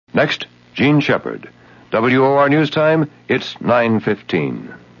Next, Gene Shepard. WOR News Time, it's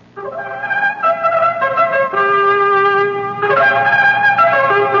 9:15.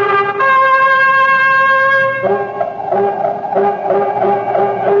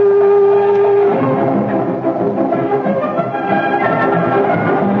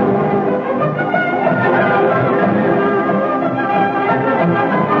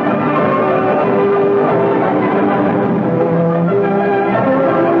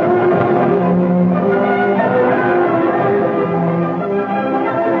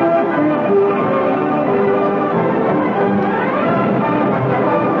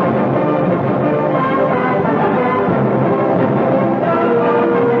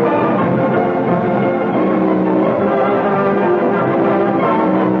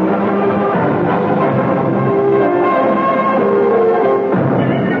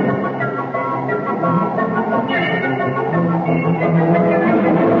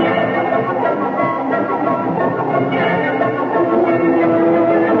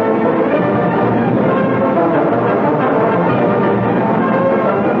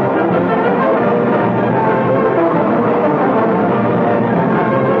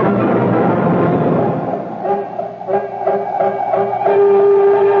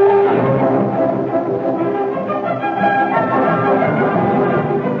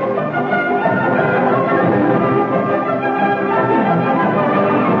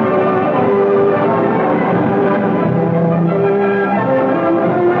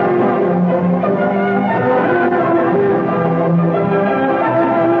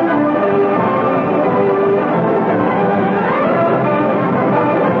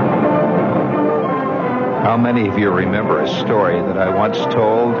 How many of you remember a story that I once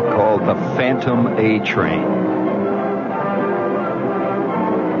told called The Phantom A Train?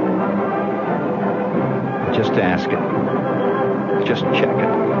 Just ask it. Just check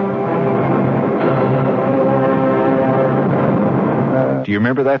it. Do you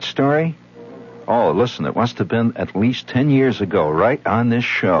remember that story? Oh, listen, it must have been at least 10 years ago, right on this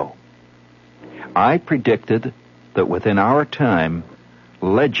show. I predicted that within our time,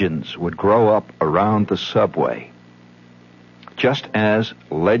 legends would grow up around the subway, just as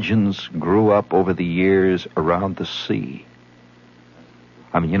legends grew up over the years around the sea.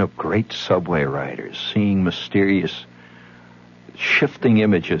 I mean, great subway riders seeing mysterious shifting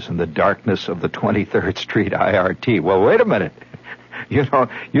images in the darkness of the 23rd Street IRT. Well, wait a minute. You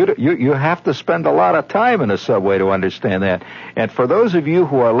have to spend a lot of time in a subway to understand that. And for those of you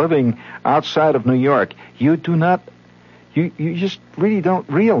who are living outside of New York, you just really don't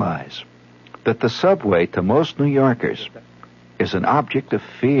realize that the subway to most New Yorkers is an object of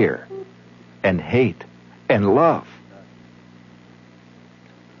fear and hate and love.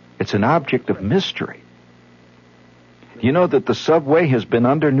 It's an object of mystery. You know that the subway has been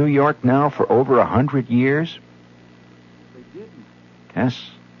under New York now for over 100 years? Yes,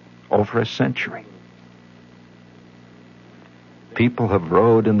 over a century. People have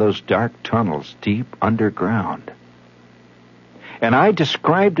rode in those dark tunnels deep underground. And I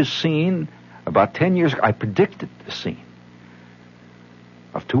described a scene about 10 years ago. I predicted the scene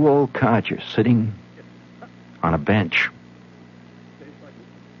of two old codgers sitting on a bench,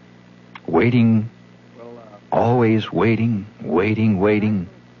 waiting, always waiting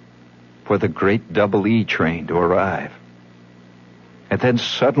for the great double E train to arrive. And then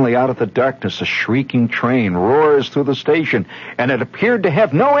suddenly out of the darkness, a shrieking train roars through the station, and it appeared to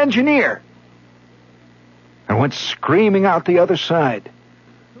have no engineer, and went screaming out the other side.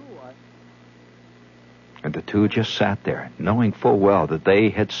 And the two just sat there, knowing full well that they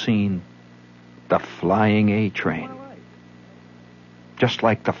had seen the Flying A train. Just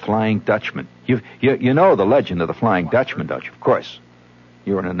like the Flying Dutchman. You know the legend of the Flying Dutchman, don't you? Of course.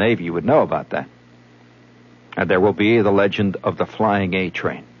 You were in the Navy, you would know about that. And there will be the legend of the Flying A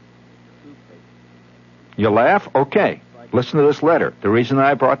train. You laugh? Okay. Listen to this letter. The reason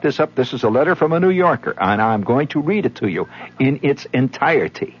I brought this up, this is a letter from a New Yorker, and I'm going to read it to you in its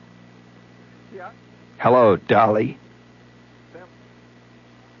entirety. Hello, Dolly.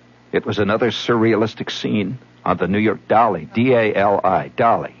 It was another surrealistic scene on the New York Dolly, D-A-L-I,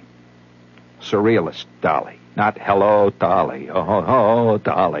 Dolly. Surrealist Dolly, not hello, Dolly. Oh,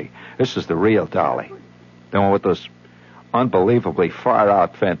 Dolly. This is the real Dolly. The one with those unbelievably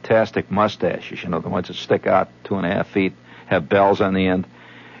far-out, fantastic mustaches, the ones that stick out 2.5 feet, have bells on the end.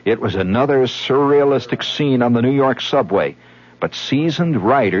 It was another surrealistic scene on the New York subway, but seasoned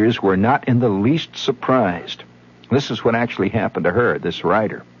riders were not in the least surprised. This is what actually happened to her, this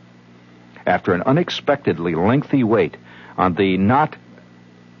rider. After an unexpectedly lengthy wait on the not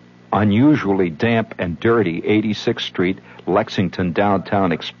unusually damp and dirty 86th Street, Lexington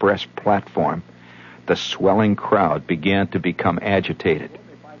downtown express platform, the swelling crowd began to become agitated.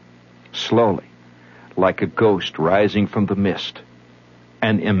 Slowly, like a ghost rising from the mist,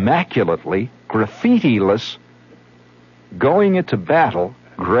 an immaculately graffiti-less, going into battle,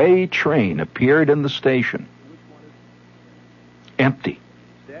 gray train appeared in the station. Empty.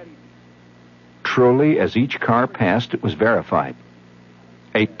 Truly, as each car passed, it was verified.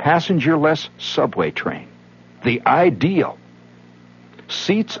 A passenger-less subway train. The ideal.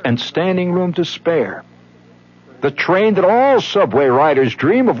 Seats and standing room to spare. The train that all subway riders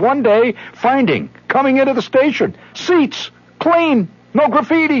dream of one day finding, coming into the station. Seats, clean, no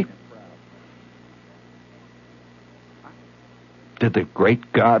graffiti. Did the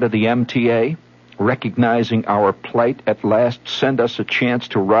great God of the MTA, recognizing our plight at last, send us a chance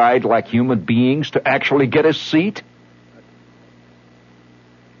to ride like human beings, to actually get a seat?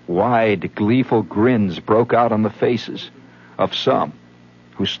 Wide, gleeful grins broke out on the faces of some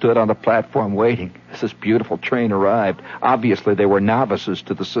who stood on the platform waiting as this beautiful train arrived. Obviously, they were novices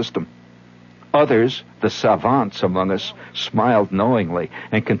to the system. Others, the savants among us, smiled knowingly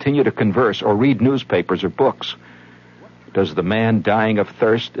and continued to converse or read newspapers or books. Does the man dying of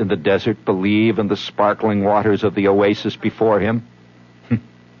thirst in the desert believe in the sparkling waters of the oasis before him?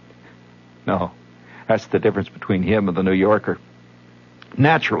 No, that's the difference between him and the New Yorker.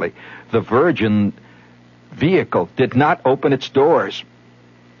 Naturally, the Virgin vehicle did not open its doors.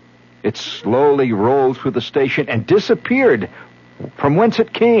 It slowly rolled through the station and disappeared from whence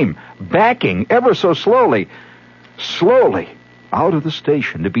it came, backing ever so slowly out of the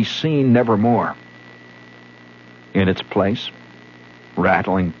station to be seen nevermore. In its place,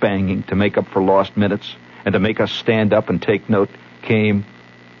 rattling, banging to make up for lost minutes and to make us stand up and take note, came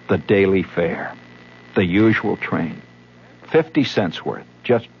the daily fare, the usual train. 50 cents worth,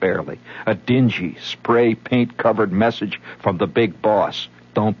 just barely. A dingy, spray paint-covered message from the big boss.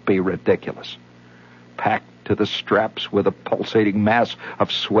 Don't be ridiculous. Packed to the straps with a pulsating mass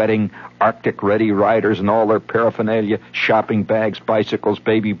of sweating, Arctic-ready riders and all their paraphernalia, shopping bags, bicycles,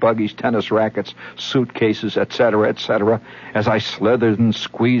 baby buggies, tennis rackets, suitcases, etc., etc., as I slithered and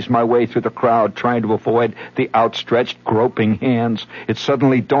squeezed my way through the crowd, trying to avoid the outstretched, groping hands, it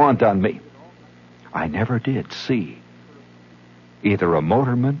suddenly dawned on me. I never did see either a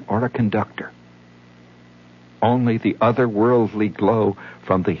motorman or a conductor. Only the otherworldly glow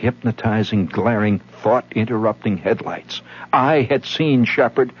from the hypnotizing, glaring, thought-interrupting headlights. I had seen,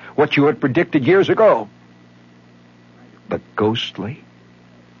 Shepard, what you had predicted years ago. The ghostly,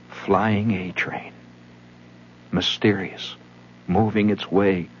 flying A-train. Mysterious, moving its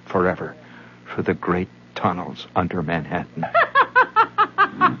way forever through the great tunnels under Manhattan.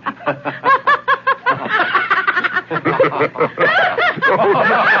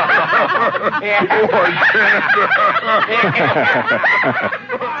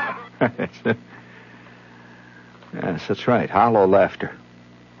 Yes, that's right. Hollow laughter.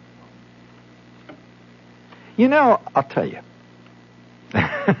 You know, I'll tell you.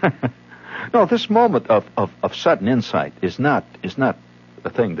 No, this moment of sudden insight is not a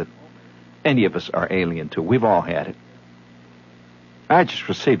thing that any of us are alien to. We've all had it. I just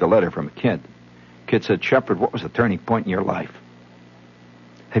received a letter from a kid. Kid said, Shepard, what was the turning point in your life?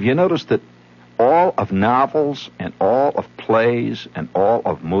 Have you noticed that all of novels and all of plays and all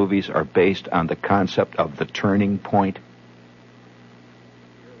of movies are based on the concept of the turning point?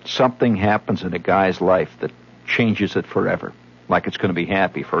 Something happens in a guy's life that changes it forever, like it's going to be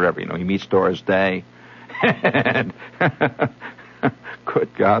happy forever. You know, he meets Doris Day, and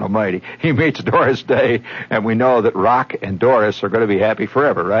good God Almighty, he meets Doris Day, and we know that Rock and Doris are going to be happy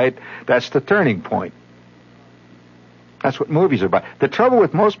forever, right? That's the turning point. That's what movies are about. The trouble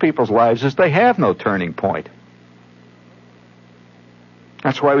with most people's lives is they have no turning point.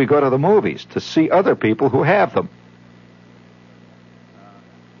 That's why we go to the movies, to see other people who have them.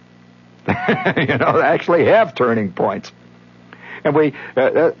 You know, they actually have turning points. And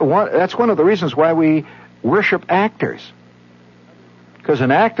that's one of the reasons why we worship actors. Because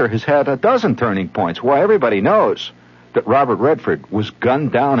an actor has had a dozen turning points. Why, everybody knows that Robert Redford was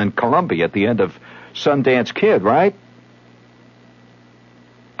gunned down in Colombia at the end of Sundance Kid, right?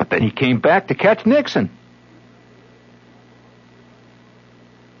 But then he came back to catch Nixon.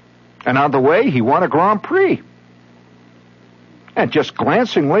 And on the way, he won a Grand Prix. And just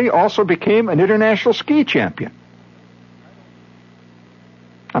glancingly also became an international ski champion.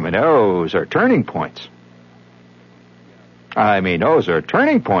 I mean, those are turning points. Those are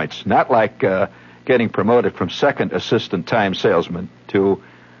turning points. Not like getting promoted from second assistant time salesman to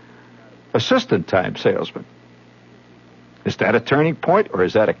assistant time salesman. Is that a turning point, or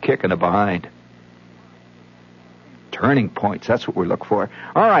is that a kick in the behind? Turning points, that's what we look for.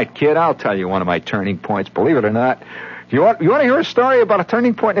 All right, kid, I'll tell you one of my turning points, believe it or not. You want to hear a story about a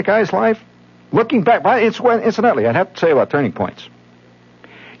turning point in a guy's life? Looking back, incidentally, I'd have to say about turning points.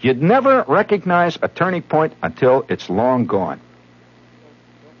 You'd never recognize a turning point until it's long gone.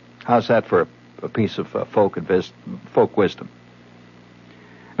 How's that for a piece of folk wisdom?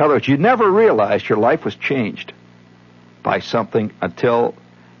 In other words, you'd never realize your life was changed by something until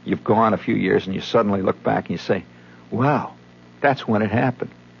you've gone a few years and you suddenly look back and you say, wow, that's when it happened.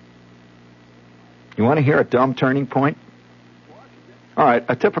 You want to hear a dumb turning point? All right,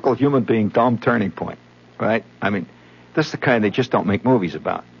 a typical human being dumb turning point, right? I mean, this is the kind they just don't make movies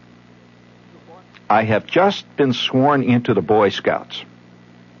about. I have just been sworn into the Boy Scouts.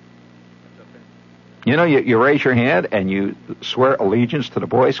 You know, you raise your hand and you swear allegiance to the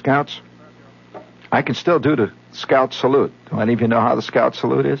Boy Scouts. I can still do the Scout salute. Do any of you know how the Scout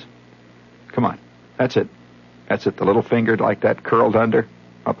salute is? Come on. That's it. That's it. The little finger like that, curled under,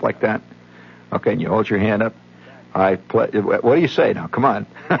 up like that. Okay, and you hold your hand up. What do you say now? Come on.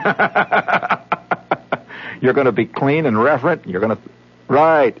 You're going to be clean and reverent. You're going to...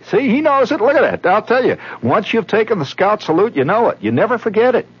 Right. See, he knows it. Look at that. I'll tell you. Once you've taken the Scout salute, you know it. You never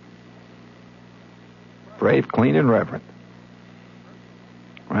forget it. Brave, clean, and reverent.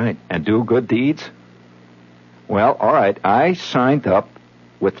 Right. And do good deeds. Well, all right. I signed up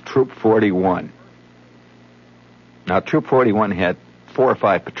with Troop 41. Now, Troop 41 had 4 or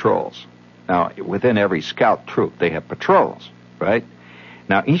 5 patrols. Now, within every scout troop, they have patrols, right?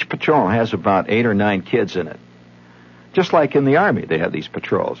 Now, each patrol has about 8 or 9 kids in it. Just like in the Army, they have these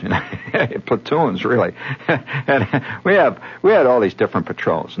patrols, you know, platoons, really. And we had all these different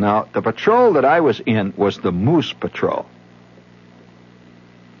patrols. Now, the patrol that I was in was the Moose Patrol.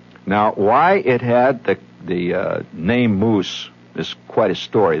 Now, why it had the name Moose is quite a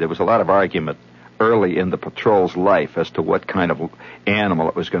story. There was a lot of argument early in the patrol's life as to what kind of animal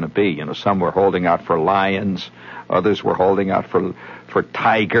it was going to be. You know, some were holding out for lions, others were holding out for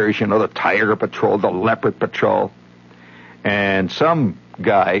tigers, you know, the Tiger Patrol, the Leopard Patrol. And some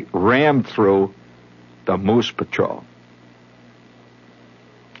guy rammed through the Moose Patrol.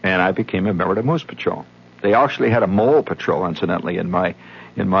 And I became a member of the Moose Patrol. They actually had a Mole Patrol, incidentally, in my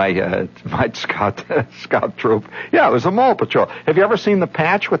scout troop. Yeah, it was a Mole Patrol. Have you ever seen the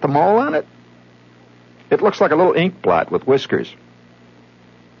patch with the mole on it? It looks like a little ink blot with whiskers.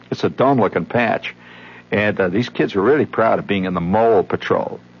 It's a dumb-looking patch. And these kids are really proud of being in the Mole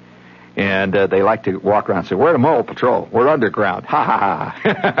Patrol. And they like to walk around and say, we're the Mole Patrol. We're underground. Ha, ha,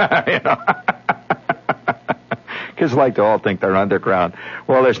 ha. You know? Kids like to all think they're underground.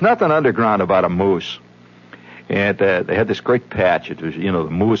 Well, there's nothing underground about a moose. And they had this great patch. It was, you know,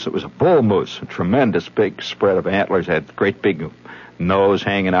 the moose. It was a bull moose, a tremendous big spread of antlers. It had great big nose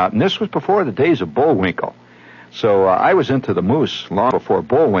hanging out. And this was before the days of Bullwinkle. So I was into the moose long before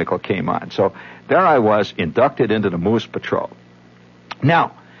Bullwinkle came on. So there I was, inducted into the Moose Patrol.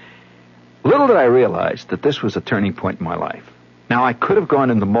 Now, little did I realize that this was a turning point in my life. Now, I could have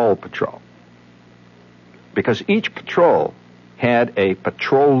gone in the Mole Patrol, because each patrol had a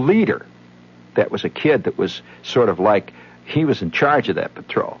patrol leader that was a kid that was sort of like, he was in charge of that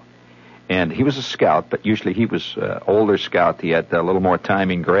patrol. And he was a scout, but usually he was older scout. He had a little more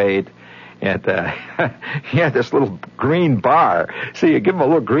timing grade. And he had this little green bar. So you give him a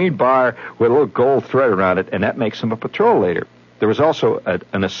little green bar with a little gold thread around it, and that makes him a patrol leader. There was also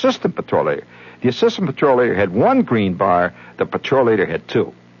an assistant patrol leader. The assistant patrol leader had 1 green bar. The patrol leader had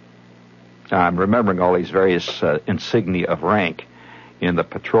 2. I'm remembering all these various insignia of rank in the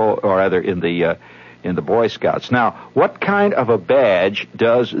patrol, or rather in the Boy Scouts. Now, what kind of a badge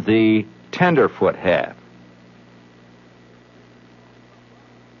does the tenderfoot have?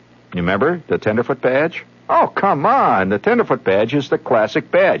 You remember the tenderfoot badge? Oh, come on. The tenderfoot badge is the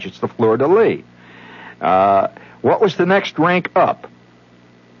classic badge. It's the fleur-de-lis. What was the next rank up?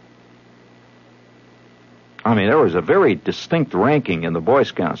 I mean, there was a very distinct ranking in the Boy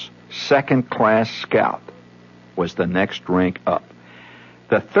Scouts. Second-class scout was the next rank up.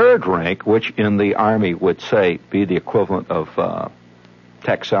 The third rank, which in the Army would say be the equivalent of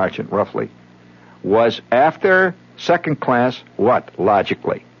tech sergeant, roughly, was after second class, what,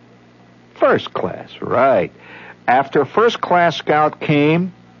 logically? First class, right. After first class scout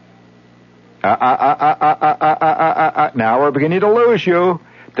came... Now we're beginning to lose you.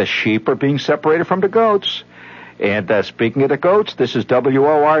 The sheep are being separated from the goats. And speaking of the goats, this is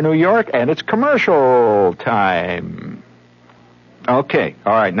WOR New York, and it's commercial time. Okay,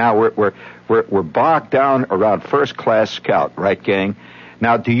 all right. Now we're bogged down around first class scout, right, gang?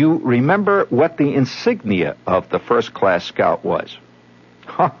 Now, do you remember what the insignia of the first-class scout was?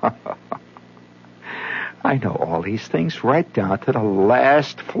 I know all these things right down to the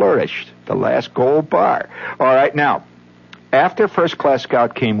last flourish, the last gold bar. All right, now, after first-class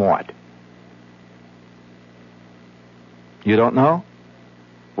scout came what? You don't know?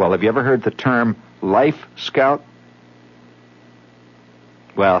 Well, have you ever heard the term Life Scout?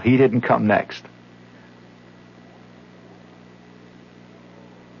 Well, he didn't come next.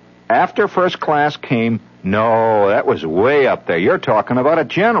 After first class came, no, that was way up there. You're talking about a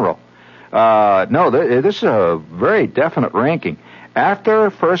general. No, this is a very definite ranking. After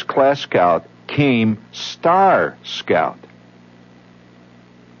first class scout came Star Scout.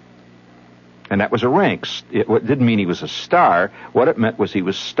 And that was a rank. It didn't mean he was a star. What it meant was he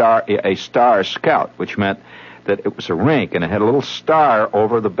was a star scout, which meant that it was a rank, and it had a little star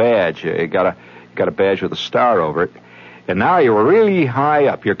over the badge. You got a badge with a star over it. And now you were really high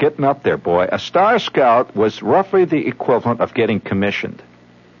up. You're getting up there, boy. A star scout was roughly the equivalent of getting commissioned.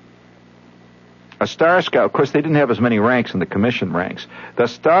 A star scout, of course, they didn't have as many ranks in the commission ranks. The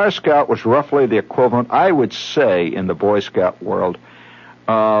star scout was roughly the equivalent, I would say, in the Boy Scout world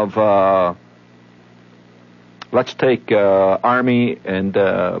of... let's take Army and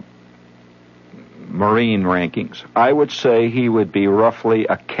Marine rankings. I would say he would be roughly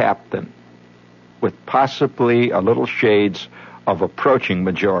a captain with possibly a little shades of approaching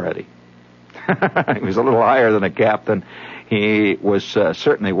majority. He was a little higher than a captain. He was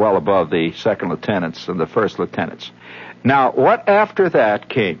certainly well above the second lieutenants and the first lieutenants. Now, what after that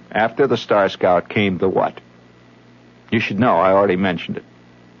came? After the Star Scout came the what? You should know. I already mentioned it.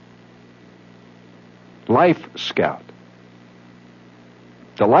 Life Scout.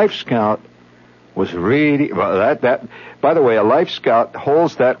 The Life Scout was really, well, that by the way, a Life Scout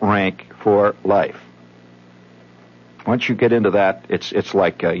holds that rank for life. Once you get into that, it's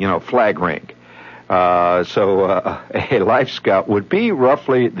like flag rank. So a Life Scout would be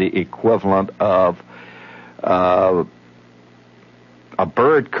roughly the equivalent of a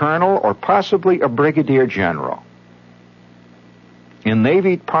bird colonel or possibly a brigadier general. In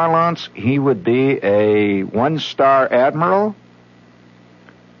Navy parlance, he would be a one-star admiral.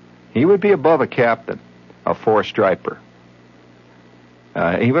 He would be above a captain, a four-striper.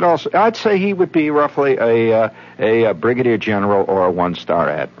 He would also, I'd say he would be roughly a brigadier general or a one-star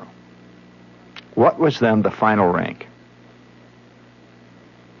admiral. What was then the final rank?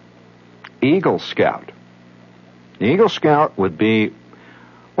 Eagle Scout. The Eagle Scout would be,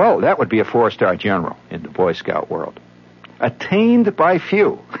 well, that would be a four-star general in the Boy Scout world. Attained by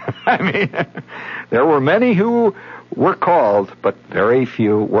few. I mean, there were many who were called, but very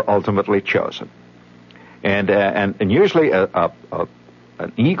few were ultimately chosen. And usually an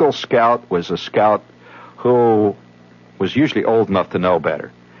Eagle Scout was a scout who was usually old enough to know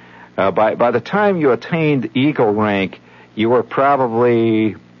better. By the time you attained Eagle rank, you were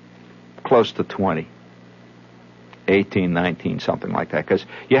probably close to 20. 18, 19, something like that, because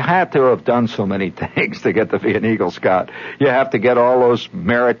you had to have done so many things to get to be an Eagle Scout. You have to get all those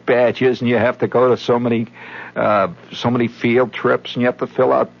merit badges, and you have to go to so many field trips, and you have to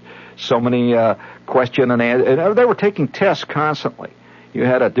fill out so many question and answer. And they were taking tests constantly. You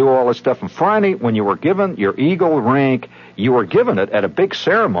had to do all this stuff, and finally, when you were given your Eagle rank, you were given it at a big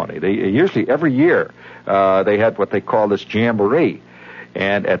ceremony. Usually every year they had what they call this jamboree.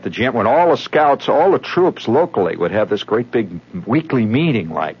 And at the gym, when all the scouts, all the troops locally would have this great big weekly meeting,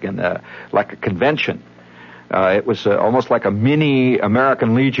 like a convention. It was almost like a mini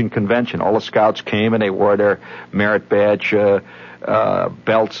American Legion convention. All the scouts came and they wore their merit badge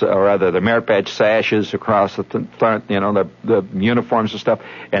belts, or rather, the merit badge sashes across the front. The uniforms and stuff.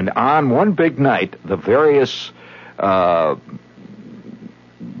 And on one big night, the various, the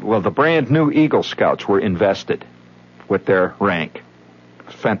brand new Eagle Scouts were invested with their rank.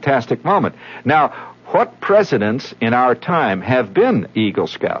 Fantastic moment. Now, what presidents in our time have been Eagle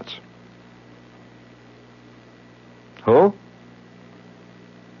Scouts? Who?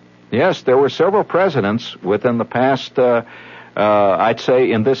 Yes, there were several presidents within the past, I'd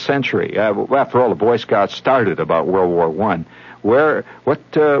say, in this century. After all, the Boy Scouts started about World War I. What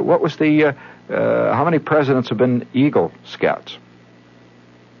was the, how many presidents have been Eagle Scouts?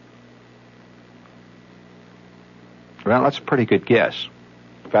 Well, that's a pretty good guess.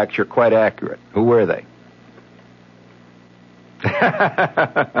 In fact, you're quite accurate. Who were they?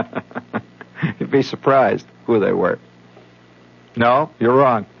 You'd be surprised who they were. No, you're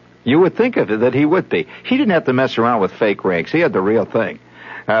wrong. You would think of it that he would be. He didn't have to mess around with fake ranks. He had the real thing.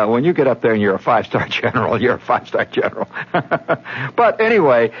 When you get up there and you're a 5-star general, you're a 5-star general. But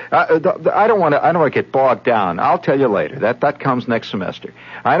anyway, I don't want to get bogged down. I'll tell you later. That comes next semester.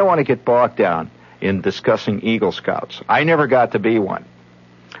 I don't want to get bogged down in discussing Eagle Scouts. I never got to be one.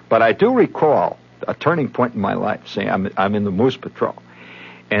 But I do recall a turning point in my life. See, I'm in the Moose Patrol.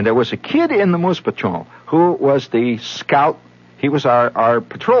 And there was a kid in the Moose Patrol who was the scout. He was our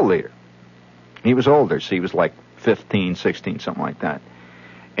patrol leader. He was older, so he was like 15, 16, something like that.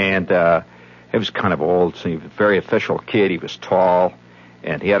 And he was kind of old, so he was a very official kid. He was tall,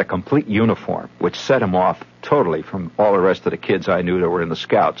 and he had a complete uniform, which set him off totally from all the rest of the kids I knew that were in the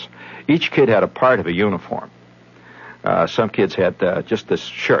Scouts. Each kid had a part of a uniform. Some kids had just this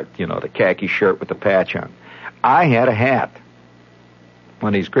shirt, the khaki shirt with the patch on. I had a hat.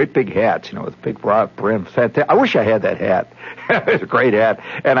 One of these great big hats, with a big broad brim. I wish I had that hat. It was a great hat.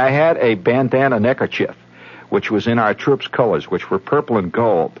 And I had a bandana neckerchief, which was in our troops' colors, which were purple and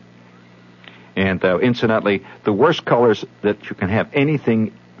gold. And incidentally, the worst colors that you can have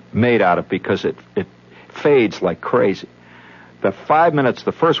anything made out of because it fades like crazy. The 5 minutes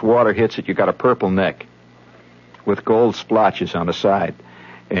the first water hits it, you got a purple neck with gold splotches on the side.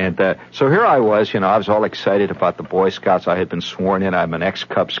 And so here I was, I was all excited about the Boy Scouts. I had been sworn in. I'm an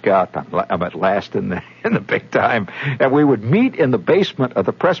ex-Cub Scout. I'm at last in the big time. And we would meet in the basement of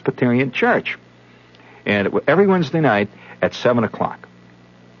the Presbyterian Church. And every Wednesday night at 7 o'clock.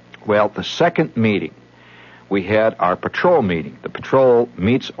 Well, the second meeting, we had our patrol meeting. The patrol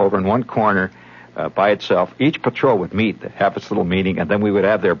meets over in one corner by itself. Each patrol would meet, have its little meeting, and then we would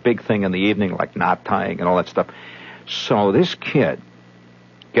have their big thing in the evening, like knot tying and all that stuff. So this kid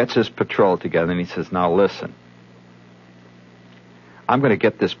gets his patrol together, and he says, now listen, I'm going to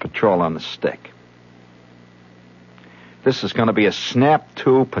get this patrol on the stick. This is going to be a snap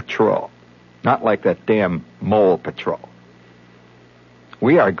to patrol, not like that damn mole patrol.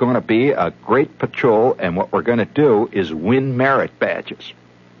 We are going to be a great patrol, and what we're going to do is win merit badges.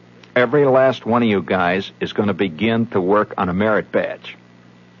 Every last one of you guys is going to begin to work on a merit badge.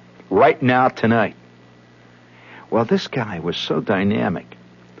 Right now, tonight. Well, this guy was so dynamic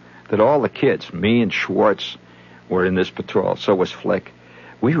that all the kids, me and Schwartz, were in this patrol. So was Flick.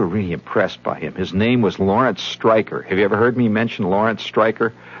 We were really impressed by him. His name was Lawrence Stryker. Have you ever heard me mention Lawrence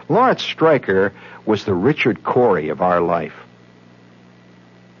Stryker? Lawrence Stryker was the Richard Corey of our life.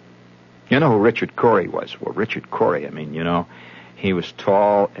 You know who Richard Corey was? Well, Richard Corey, he was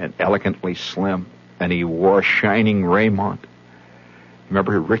tall and elegantly slim, and he wore shining raiment.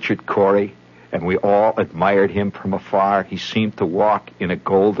 Remember Richard Corey? And we all admired him from afar. He seemed to walk in a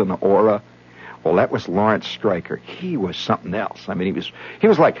golden aura. Well, that was Lawrence Stryker. He was something else. He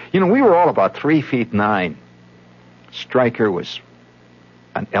was like, we were all about 3'9". Stryker was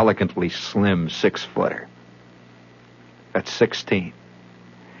an elegantly slim 6-footer at 16.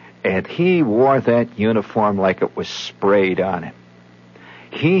 And he wore that uniform like it was sprayed on him.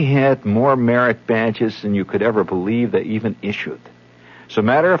 He had more merit badges than you could ever believe they even issued. As a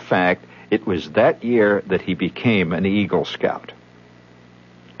matter of fact, it was that year that he became an Eagle Scout.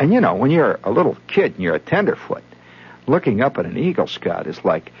 And when you're a little kid and you're a tenderfoot, looking up at an Eagle Scout is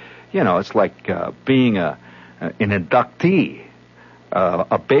like, it's like being an inductee,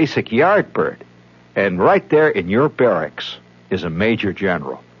 a basic yardbird. And right there in your barracks is a major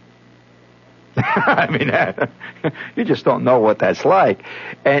general. You just don't know what that's like.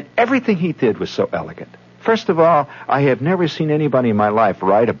 And everything he did was so elegant. First of all, I have never seen anybody in my life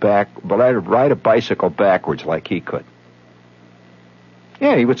ride a bicycle backwards like he could.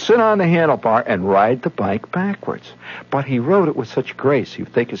 Yeah, he would sit on the handlebar and ride the bike backwards. But he rode it with such grace. He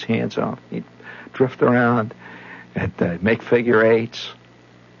would take his hands off. He'd drift around and make figure eights.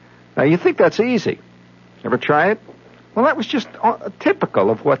 Now, you think that's easy. Ever try it? Well, that was just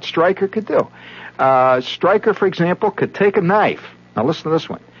typical of what Stryker could do. Stryker, for example, could take a knife. Now, listen to this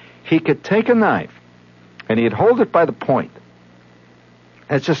one. He could take a knife, and he'd hold it by the point.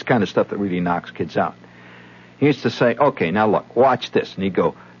 That's just the kind of stuff that really knocks kids out. He used to say, okay, now look, watch this. And he'd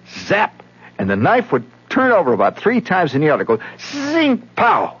go, zap, and the knife would turn over about 3 times in the air. It'd go, zing,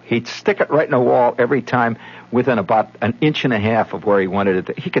 pow. He'd stick it right in the wall every time within about 1.5 inches of where he wanted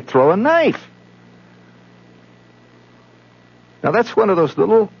it. He could throw a knife. Now, that's one of those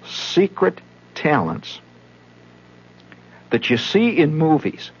little secret talents that you see in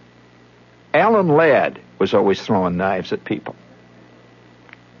movies. Alan Ladd was always throwing knives at people.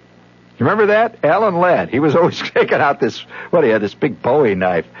 You remember that? Alan Ladd. He was always taking out he had this big Bowie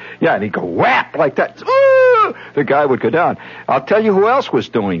knife. Yeah, and he'd go whap like that. Ooh! The guy would go down. I'll tell you who else was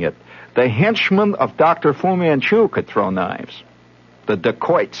doing it. The henchman of Dr. Fu Manchu could throw knives. the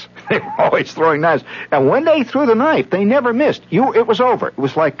dacoits. They were always throwing knives. And when they threw the knife, they never missed. It was over. It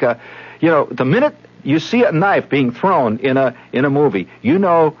was like, the minute you see a knife being thrown in a movie, you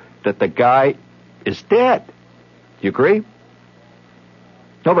know that the guy is dead. You agree?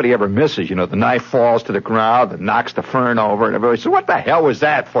 Nobody ever misses. The knife falls to the ground and knocks the fern over, and everybody says, what the hell was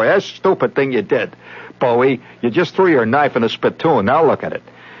that for? That's a stupid thing you did, Bowie. You just threw your knife in a spittoon. Now look at it.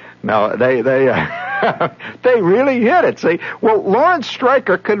 No, they they really hit it. See, well, Lawrence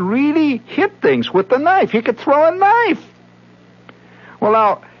Stryker could really hit things with the knife. He could throw a knife. Well,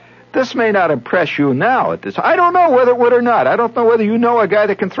 now, this may not impress you now at this. I don't know whether it would or not. I don't know whether you know a guy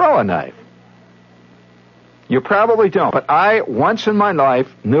that can throw a knife. You probably don't. But I, once in my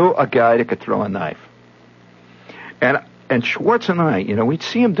life, knew a guy that could throw a knife. And Schwartz and I, we'd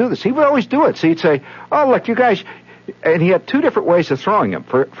see him do this. He would always do it. So he'd say, oh, look, you guys... And he had two different ways of throwing them.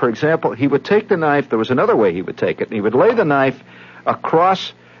 For example, he would take the knife. There was another way he would take it. And he would lay the knife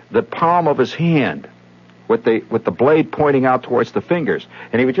across the palm of his hand with the blade pointing out towards the fingers.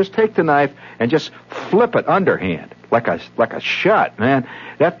 And he would just take the knife and just flip it underhand like a shot, man.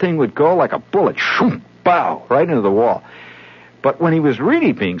 That thing would go like a bullet. Shoom, bow, right into the wall. But when he was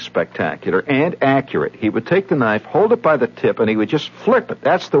really being spectacular and accurate, he would take the knife, hold it by the tip, and he would just flip it.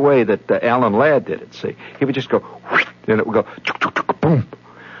 That's the way that Alan Ladd did it, see. He would just go, whoosh, and it would go, boom.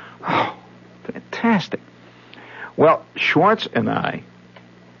 Oh, fantastic. Well, Schwartz and I,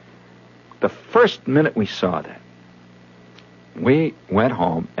 the first minute we saw that, we went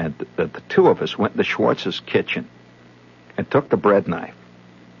home, and the two of us went to Schwartz's kitchen and took the bread knife.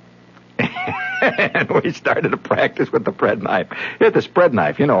 And we started to practice with the bread knife. He had this bread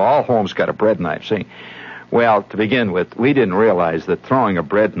knife. All homes got a bread knife, see. Well, to begin with, we didn't realize that throwing a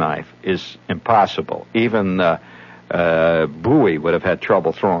bread knife is impossible. Even Bowie would have had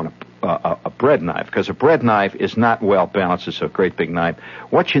trouble throwing a bread knife, because a bread knife is not well balanced. It's a great big knife.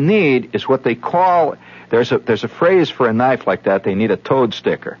 What you need is what they call, there's a phrase for a knife like that, they need a toad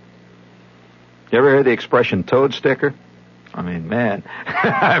sticker. You ever heard the expression toad sticker? I mean, man,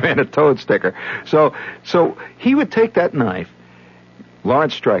 a toad sticker. So he would take that knife,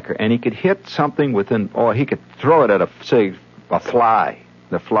 Lawrence Stryker, and he could hit something he could throw it at a fly,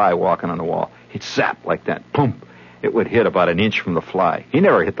 the fly walking on the wall. He'd zap like that, boom. It would hit about an inch from the fly. He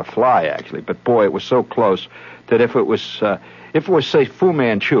never hit the fly, actually, but boy, it was so close that if it was, say, Fu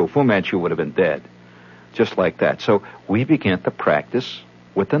Manchu would have been dead. Just like that. So we began to practice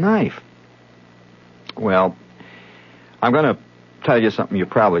with the knife. Well, I'm going to tell you something you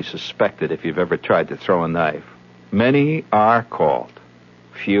probably suspected if you've ever tried to throw a knife. Many are called.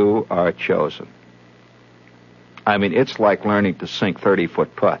 Few are chosen. I mean, it's like learning to sink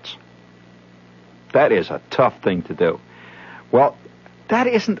 30-foot putts. That is a tough thing to do. Well, that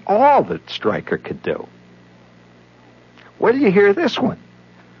isn't all that Stryker could do. Where do you hear this one?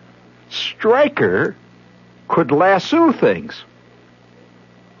 Stryker could lasso things.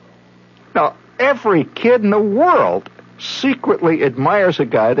 Now, every kid in the world secretly admires a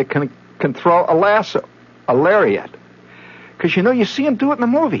guy that can throw a lasso, a lariat. Because, you see him do it in the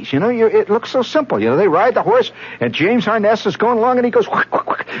movies. It looks so simple. They ride the horse, and James Arness is going along, and he goes, whack, whack,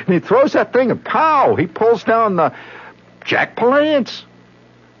 whack, and he throws that thing, and pow, he pulls down Jack Palance.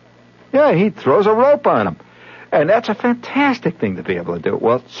 Yeah, he throws a rope on him. And that's a fantastic thing to be able to do.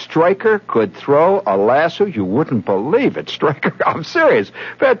 Well, Stryker could throw a lasso. You wouldn't believe it. Stryker, I'm serious.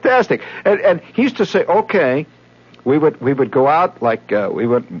 Fantastic. And he used to say, okay, we would go out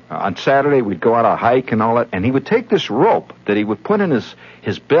on Saturday, we'd go on a hike and all that, and he would take this rope that he would put in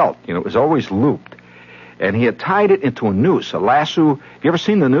his belt. It was always looped. And he had tied it into a noose, a lasso. Have you ever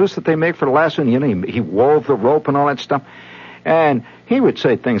seen the noose that they make for the lasso? And, he wove the rope and all that stuff. And he would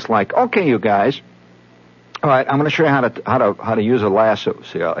say things like, okay, you guys, all right, I'm going to show you how to use a lasso.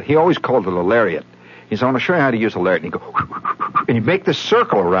 See, he always called it a lariat. He said, I'm going to show you how to use a lariat. And he'd go, and he'd make this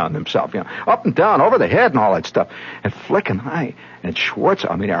circle around himself, up and down, over the head and all that stuff. And Flick and I, and Schwartz,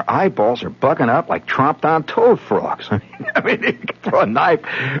 our eyeballs are bugging out like tromped-on toad frogs. I mean, he could throw a knife.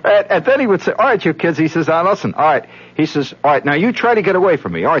 And then he would say, all right, you kids, he says, listen, all right. He says, all right, now you try to get away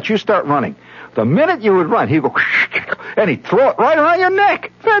from me. All right, you start running. The minute you would run, he'd go, and he'd throw it right around your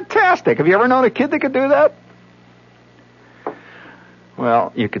neck. Fantastic. Have you ever known a kid that could do that?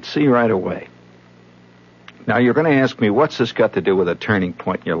 Well, you could see right away. Now, you're going to ask me, what's this got to do with a turning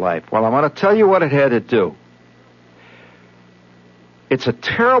point in your life? Well, I'm going to tell you what it had to do. It's a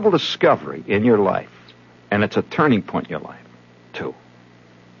terrible discovery in your life, and it's a turning point in your life, too.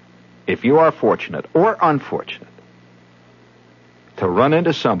 If you are fortunate or unfortunate to run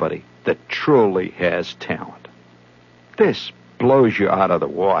into somebody that truly has talent, this blows you out of the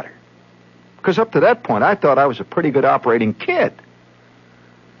water. Because up to that point, I thought I was a pretty good operating kid.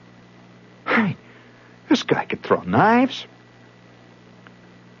 This guy could throw knives.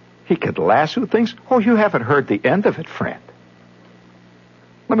 He could lasso things. Oh, you haven't heard the end of it, friend.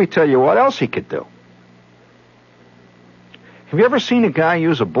 Let me tell you what else he could do. Have you ever seen a guy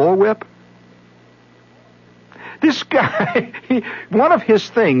use a bullwhip? This guy, one of his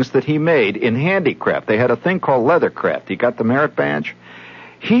things that he made in handicraft, they had a thing called leathercraft. He got the merit badge.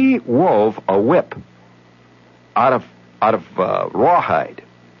 He wove a whip out of rawhide.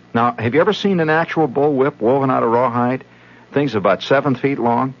 Now, have you ever seen an actual bullwhip woven out of rawhide? Thing's about 7 feet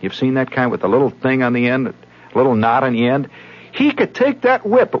long. You've seen that kind with a little thing on the end, a little knot on the end. He could take that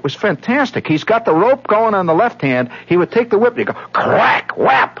whip. It was fantastic. He's got the rope going on the left hand. He would take the whip and he'd go crack,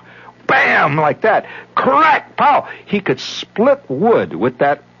 whap, bam, like that. Crack, pow. He could split wood with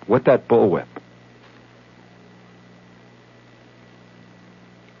that bullwhip.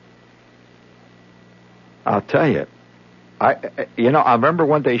 I'll tell you, I remember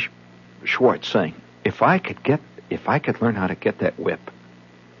one day Schwartz saying, if I could learn how to get that whip,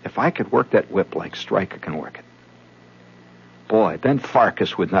 if I could work that whip like Stryker can work it, boy, then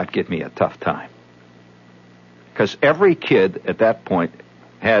Farkas would not give me a tough time. Because every kid at that point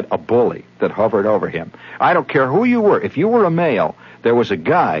had a bully that hovered over him. I don't care who you were. If you were a male, there was a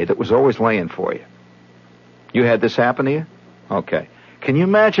guy that was always laying for you. You had this happen to you? Okay. Can you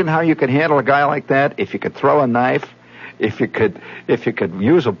imagine how you could handle a guy like that if you could throw a knife, if you could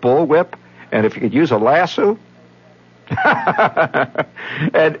use a bullwhip, and if you could use a lasso?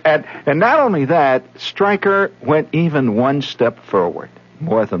 and not only that, Stryker went even one step forward.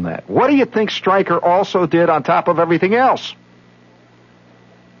 More than that. What do you think Stryker also did on top of everything else?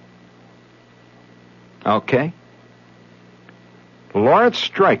 Okay. Lawrence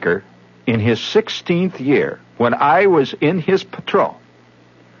Stryker, in his 16th year, when I was in his patrol,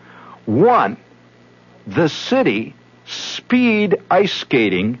 won the city speed ice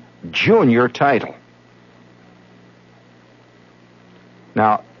skating junior title.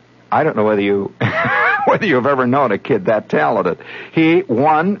 Now, I don't know whether you've ever known a kid that talented. He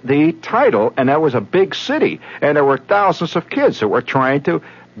won the title, and that was a big city, and there were thousands of kids that were trying to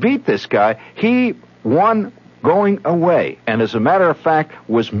beat this guy. He won going away, and as a matter of fact,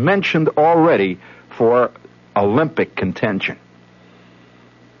 was mentioned already for Olympic contention.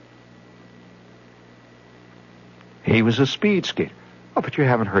 He was a speed skater. Oh, but you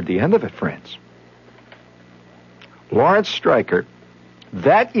haven't heard the end of it, friends. Lawrence Stryker,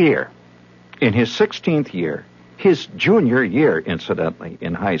 that year, in his 16th year, his junior year, incidentally,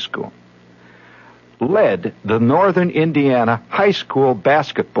 in high school, led the Northern Indiana high school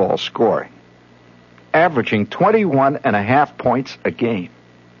basketball scoring, averaging 21.5 points a game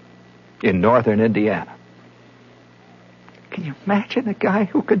in Northern Indiana. Can you imagine a guy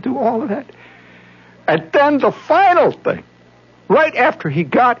who could do all of that? And then the final thing, right after he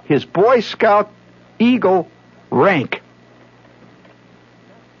got his Boy Scout Eagle rank,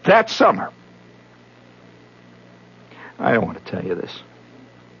 that summer, I don't want to tell you this.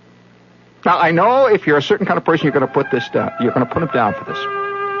 Now, I know if you're a certain kind of person, you're going to put this down. You're going to put him down for this.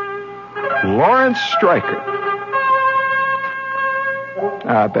 Lawrence Stryker.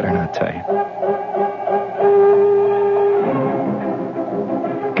 I better not tell you.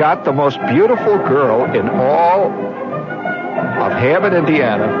 Got the most beautiful girl in all of Hammond,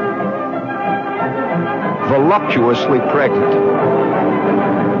 Indiana, voluptuously pregnant.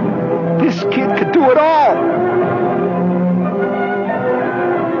 This kid could do it all.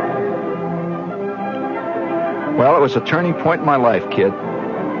 Well, it was a turning point in my life, kid.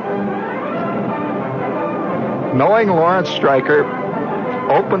 Knowing Lawrence Stryker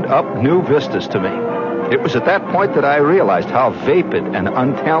opened up new vistas to me. It was at that point that I realized how vapid and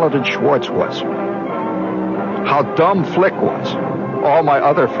untalented Schwartz was. How dumb Flick was. All my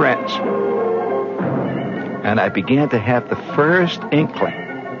other friends. And I began to have the first inkling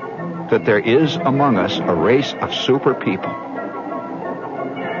that there is among us a race of super people.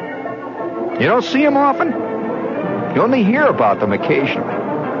 You don't see them often. You only hear about them occasionally.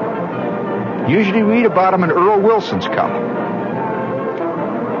 You usually read about them in Earl Wilson's column.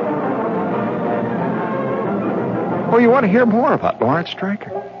 Oh, you want to hear more about Lawrence Stryker?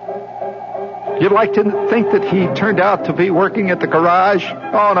 You'd like to think that he turned out to be working at the garage?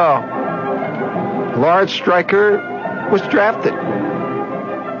 Oh, no. Lawrence Stryker was drafted.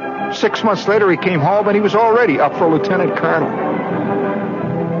 6 months later, he came home, and he was already up for lieutenant colonel.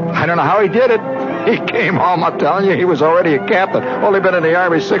 I don't know how he did it. He came home, I'm telling you, he was already a captain. Only been in the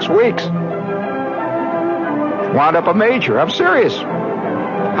Army 6 weeks. Wound up a major. I'm serious.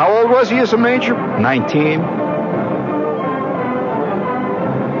 How old was he as a major? 19.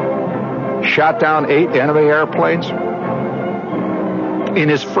 Shot down 8 enemy airplanes in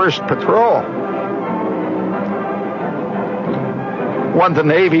his first patrol. Won the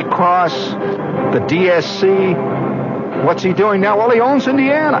Navy Cross, the DSC. What's he doing now? Well, he owns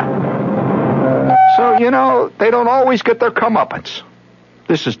Indiana. So, they don't always get their comeuppance.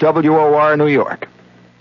 This is WOR New York.